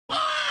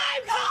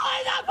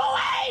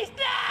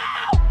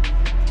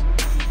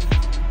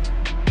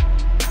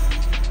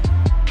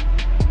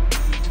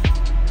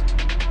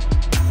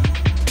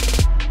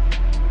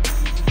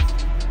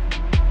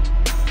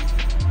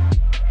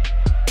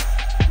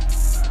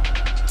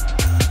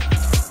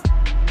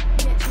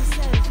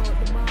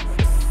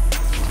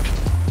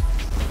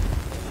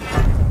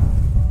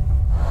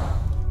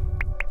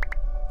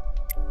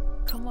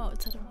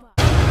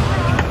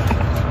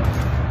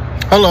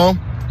Hello.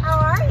 How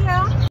are you?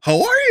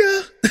 How are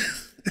you?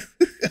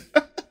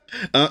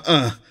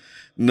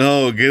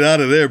 No, get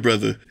out of there,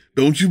 brother.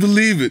 Don't you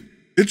believe it?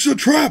 It's a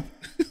trap.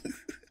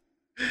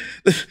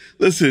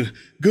 Listen,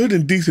 good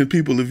and decent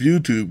people of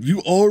YouTube,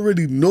 you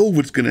already know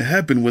what's going to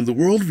happen when the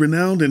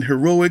world-renowned and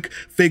heroic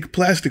fake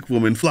plastic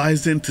woman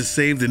flies in to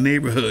save the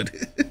neighborhood.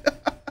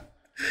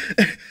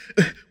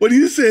 What do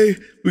you say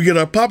we get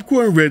our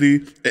popcorn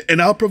ready,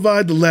 and I'll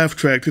provide the laugh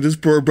track to this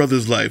poor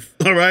brother's life,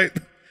 all right?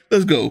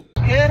 Let's go.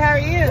 Good, how are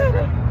you?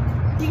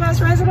 You guys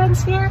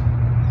residents here?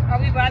 Are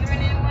we bothering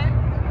anyone?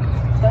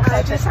 Don't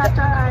touch it.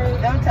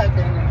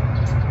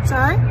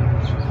 Sorry?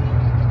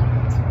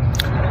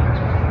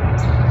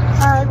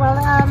 Alright, well,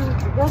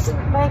 this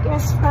lake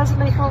is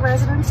presently for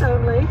residents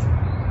only.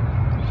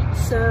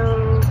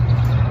 So,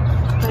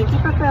 thank you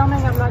for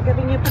filming. I'm not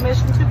giving you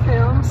permission to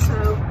film,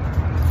 so...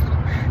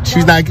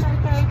 She's not... Take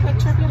a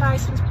picture of your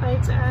license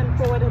plates and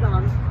forward it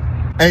on.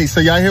 Hey,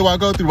 so y'all hear what I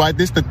go through, right?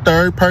 This the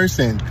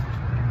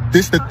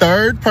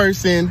third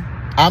person.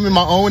 I'm in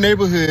my own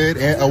neighborhood,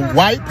 and a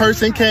white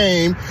person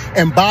came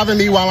and bothered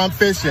me while I'm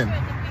fishing.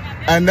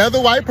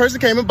 Another white person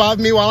came and bothered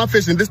me while I'm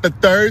fishing. This is the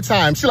third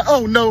time. She's like,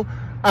 oh, no,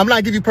 I'm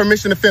not giving you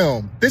permission to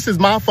film. This is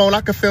my phone.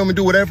 I can film and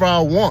do whatever I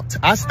want.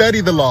 I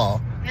study the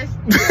law.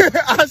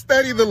 I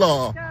study the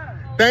law.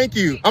 Thank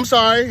you. I'm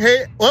sorry.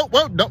 Hey, well,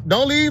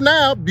 don't leave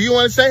now. Do you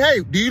want to say,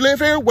 hey, do you live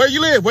here? Where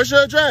you live? What's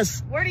your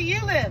address? Where do you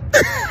live?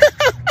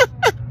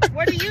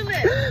 Where do you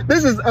live?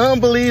 This is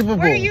unbelievable.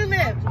 Where do you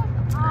live?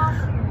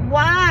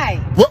 Why?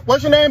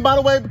 What's your name, by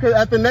the way? Because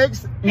at the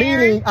next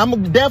meeting,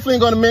 I'm definitely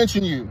going to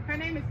mention you. Her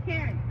name is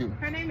Karen.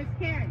 Her name is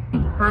Karen.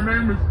 Her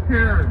name is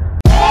Karen.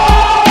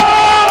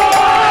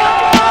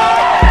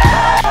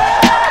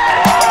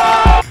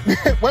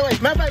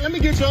 wait. Matter of fact, let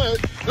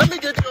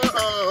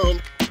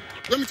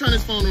me turn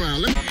this phone around.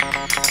 You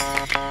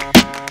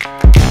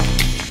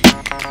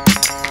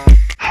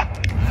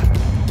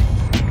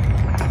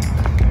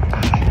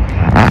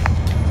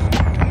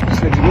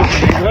said you live in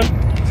the neighborhood?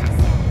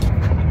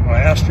 When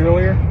I asked you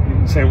earlier, you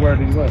didn't say where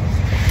do you live.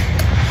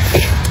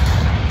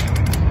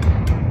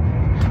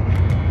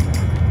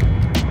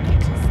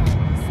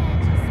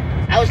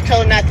 I was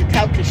told not to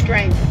talk to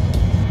strangers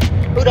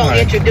who don't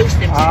introduce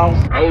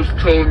themselves. I was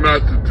told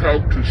not to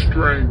talk to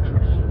strangers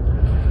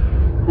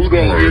who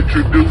don't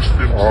introduce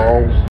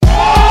themselves. I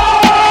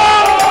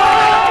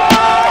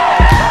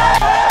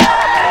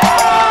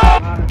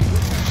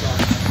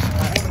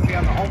happen to be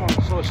on the homeowner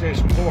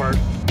association board.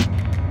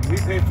 We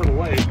pay for the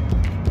lake.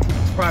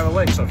 It's a private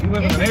lake, so if you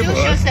live in the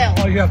neighborhood,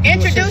 all you have to do is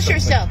Introduce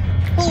yourself.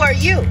 Who are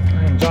you?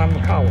 I'm John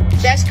McCollum.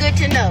 That's good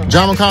to know.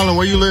 John McCollum,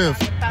 where you live?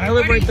 I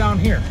live right down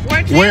here.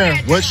 Where?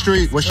 What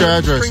street? What's your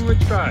address? Springwood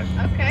Drive.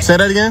 Okay. Say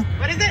that again?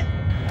 What is it?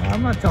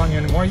 I'm not telling you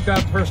anymore. You got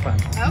it the first time.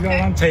 You got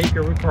it on tape.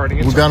 You're recording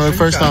it. We got it the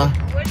first time.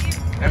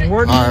 And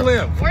where do you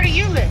live? Where do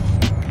you live?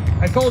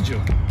 I told you.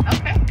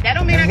 Okay. That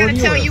don't mean I gotta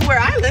tell you where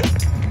I live.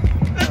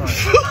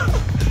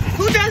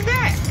 Who does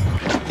that?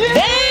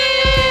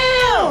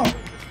 Damn!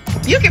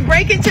 You can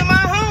break into my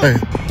home. Hey.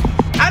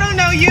 I don't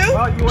know you.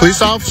 Well, you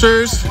Police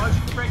officers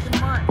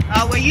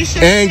Oh, well, you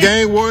should. and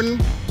gang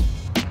warden.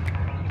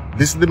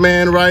 This is the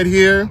man right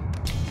here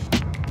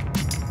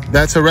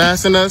that's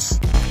harassing us.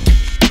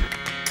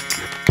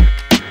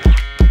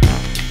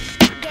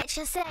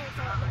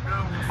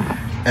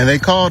 And they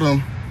called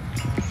him.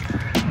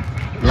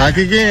 Like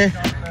again.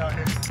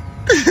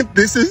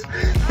 This is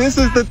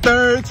the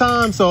third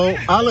time. So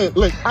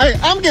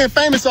I'm getting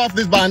famous off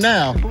this by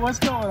now. What's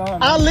going on?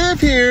 Man? I live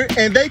here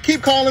and they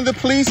keep calling the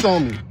police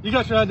on me. You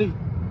got your ID?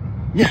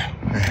 Yeah.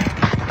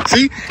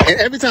 See? And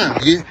every time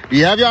you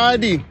have your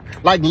ID.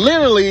 Like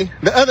literally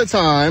the other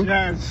time,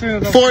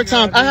 4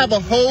 times, I have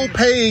a whole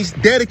page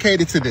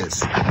dedicated to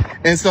this.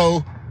 And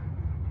so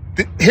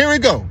here we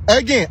go.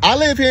 Again, I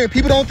live here and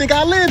people don't think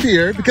I live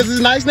here because it's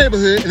a nice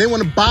neighborhood and they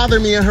want to bother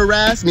me and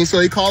harass me. So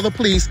they call the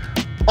police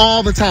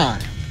all the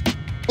time.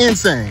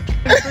 Insane.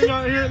 Anything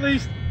out here at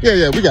least?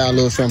 Yeah, we got a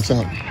little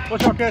something.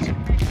 What y'all catching?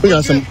 We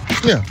got some,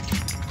 yeah.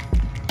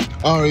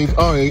 Already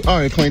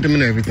cleaned them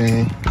and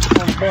everything.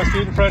 Best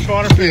eating fresh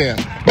water? Yeah.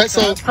 But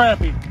so it's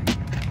crappy.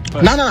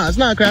 No, it's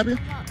not crappy.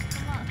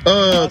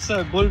 I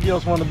said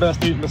bluegill's one of the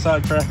best eating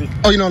beside crappie.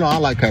 Oh, I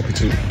like crappie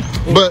too.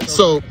 But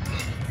so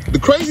the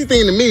crazy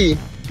thing to me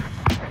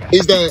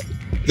is that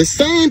the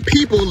same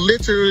people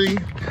literally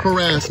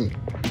harass me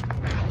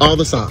all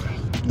the time.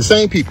 The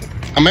same people.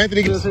 I'm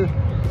Anthony. Trust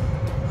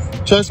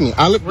me.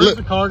 Where's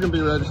the car gonna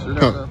be registered?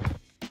 Huh.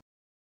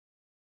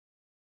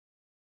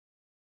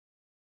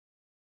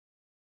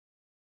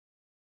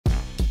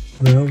 What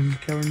the hell is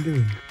Karen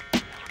doing?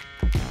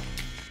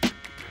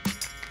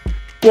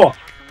 What?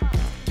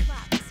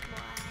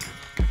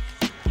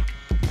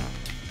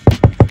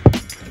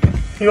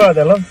 You are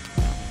there, love?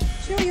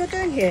 Do you know what you're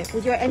doing here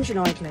with your engine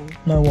idling?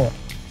 No, what?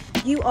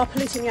 You are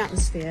polluting the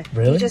atmosphere.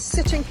 Really? You're just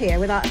sitting here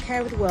without a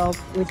care of the world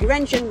with your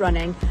engine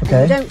running,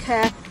 okay. And you don't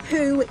care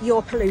who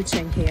you're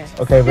polluting here.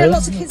 Okay, really? There are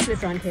lots of kids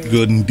live around here.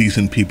 Good and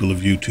decent people of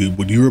YouTube,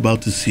 what you're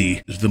about to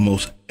see is the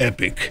most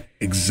epic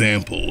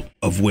example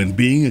of when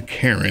being a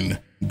Karen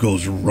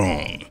goes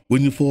wrong.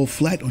 When you fall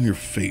flat on your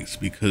face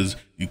because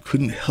you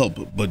couldn't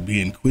help but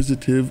be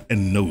inquisitive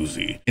and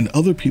nosy in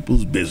other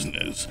people's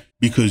business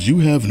because you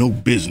have no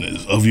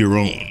business of your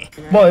own.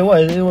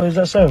 What is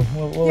that so?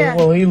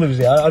 Well, he lives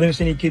there. I don't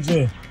see any kids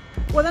here.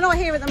 Well, they're not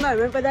here at the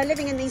moment, but they're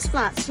living in these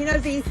flats. You know,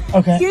 the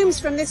fumes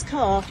from this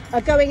car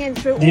are going in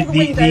through all the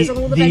windows and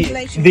all the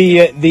ventilation.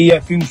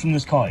 The fumes from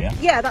this car, yeah?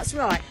 Yeah, that's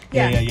right.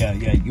 Yeah.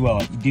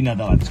 Well, you do know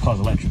that this car's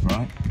electric,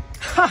 right?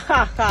 Ha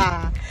ha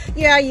ha.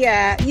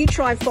 Yeah. You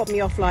try and fob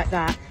me off like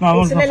that.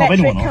 No, it's an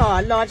electric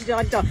car,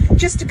 la-di-da-da,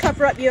 just to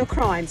cover up your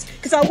crimes.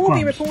 Because I will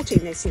be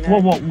reporting this, you know.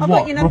 What?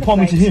 Report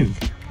me to who?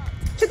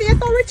 To the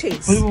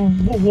authorities.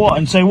 What?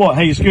 And say what?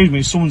 Hey, excuse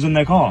me, someone's in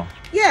their car.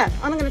 Yeah,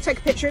 and I'm going to take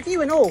a picture of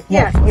you and all.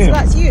 Yeah, so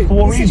that's you. For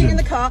what reason? You're sitting in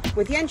the car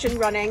with the engine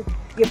running.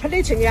 You're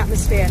polluting the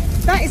atmosphere.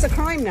 That is a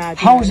crime now.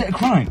 How is it a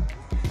crime?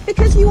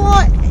 Because you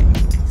are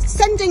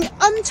sending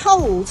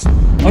untold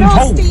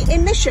nasty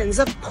emissions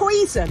of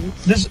poison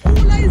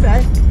all over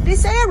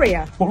this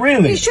area. But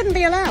really? It shouldn't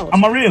be allowed.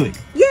 Am I really?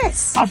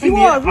 Yes, you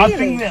are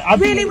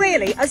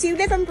really. As you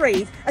live and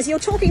breathe, as you're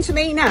talking to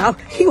me now,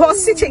 you are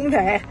sitting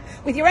there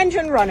with your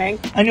engine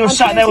running. And you're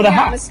sat there with a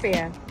hat.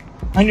 Atmosphere.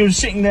 And you're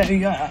sitting there,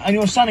 and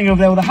you're standing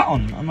over there with a hat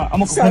on. I'm not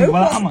complaining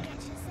about that, am I?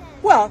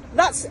 Well,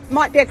 that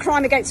might be a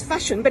crime against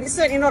fashion, but it's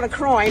certainly not a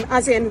crime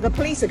as in the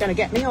police are going to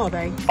get me, are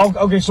they?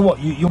 Okay, so what?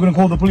 You're going to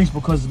call the police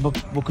because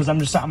I'm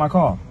just sat in my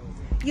car?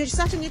 You're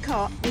sat in your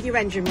car with your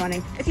engine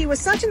running. If you were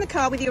sat in the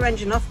car with your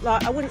engine off,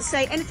 like, I wouldn't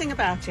say anything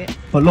about it.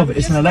 But love,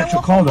 it's an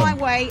electric car, though. I would just go off on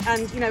my way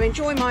and, you know,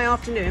 enjoy my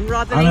afternoon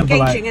rather than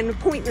engaging in a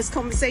pointless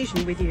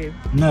conversation with you.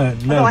 No.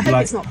 Although I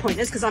hope it's not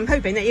pointless because I'm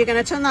hoping that you're going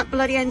to turn that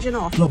bloody engine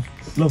off.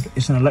 Love,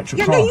 it's an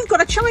electric car. Yeah, no, you've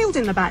got a child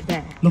in the back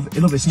there. Love, it's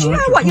an electric car. Do you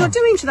know what you're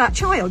doing to that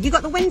child? You've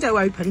got the window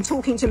open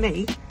talking to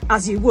me,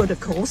 as you would, of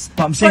course.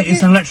 But I'm saying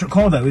it's an electric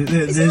car, though.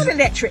 It's not an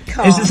electric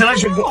car. It's an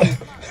electric car.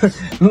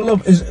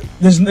 Love,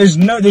 there's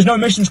no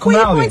emissions coming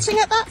out of it. What are you pointing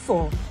at that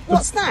for?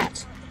 What's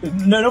that?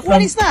 No.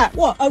 What is that?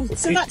 What? Oh,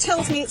 so that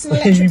tells me it's an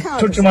electric car.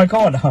 You're touching my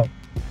car now.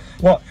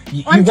 What?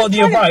 You've got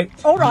the right.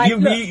 All right.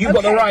 You've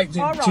got the right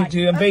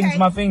to invade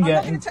my finger. I'm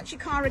not going to touch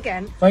your car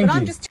again.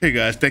 Thank you. Hey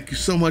guys, thank you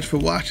so much for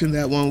watching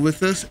that one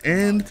with us,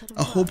 and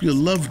I hope you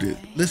loved it.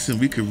 Listen,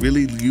 we could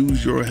really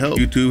use your help.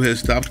 YouTube has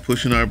stopped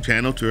pushing our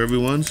channel to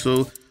everyone,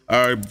 so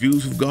our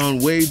views have gone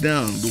way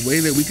down. The way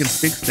that we can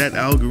fix that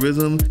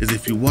algorithm is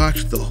if you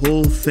watch the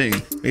whole thing,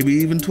 maybe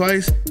even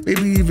twice,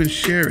 maybe even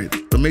share it.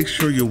 But make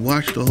sure you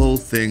watch the whole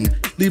thing,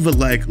 leave a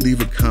like,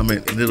 leave a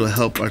comment, and it'll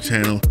help our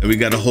channel. And we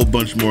got a whole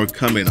bunch more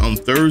coming. On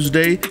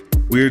Thursday,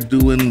 we're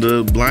doing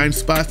the blind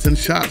spots and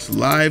shots,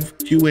 live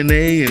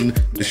Q&A, and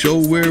the show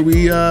where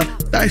we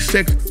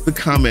dissect the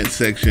comment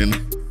section,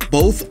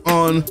 both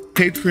on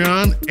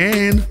Patreon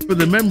and for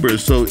the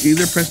members. So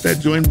either press that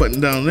join button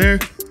down there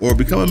or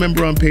become a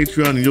member on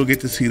Patreon and you'll get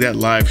to see that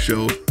live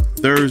show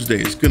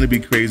Thursday. It's gonna be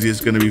crazy,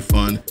 it's gonna be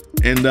fun.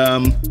 And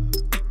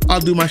I'll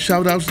do my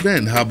shout outs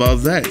then. How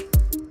about that?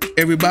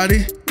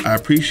 Everybody, I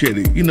appreciate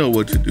it. You know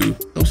what to do.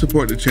 Help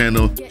support the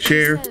channel.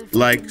 Share,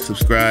 like,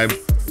 subscribe.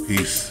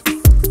 Peace.